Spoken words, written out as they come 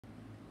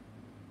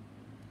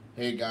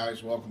Hey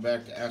guys, welcome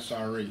back to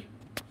SRE.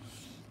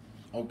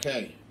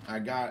 Okay, I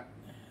got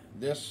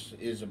this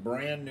is a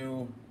brand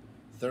new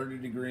 30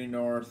 degree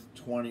north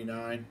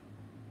 29,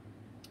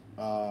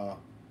 uh,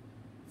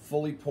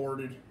 fully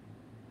ported.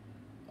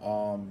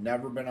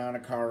 Never been on a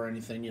car or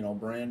anything,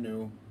 brand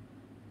new.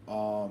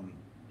 Um,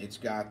 it's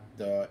got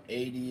the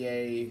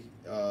ADA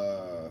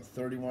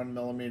 31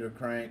 millimeter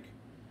crank,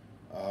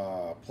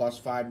 plus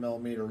 5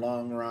 millimeter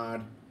long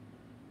rod.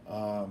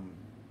 Um,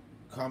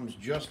 Comes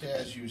just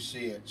as you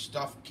see it,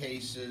 stuffed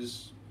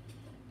cases,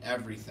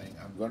 everything.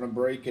 I'm gonna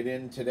break it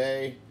in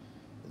today,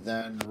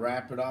 then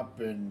wrap it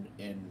up and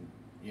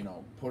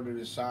put it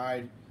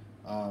aside.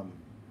 Um,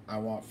 I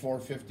want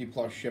 450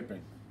 plus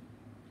shipping.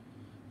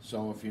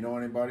 So if you know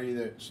anybody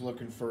that's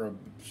looking for a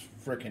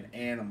freaking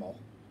animal,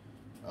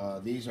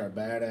 these are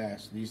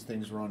badass. These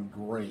things run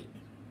great.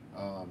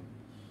 Um,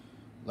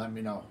 Let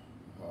me know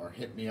or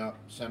hit me up,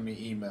 send me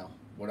email,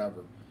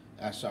 whatever.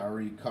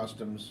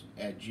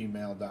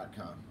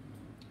 SREcustoms@gmail.com.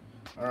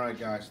 All right,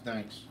 guys,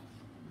 thanks.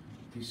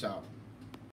 Peace out.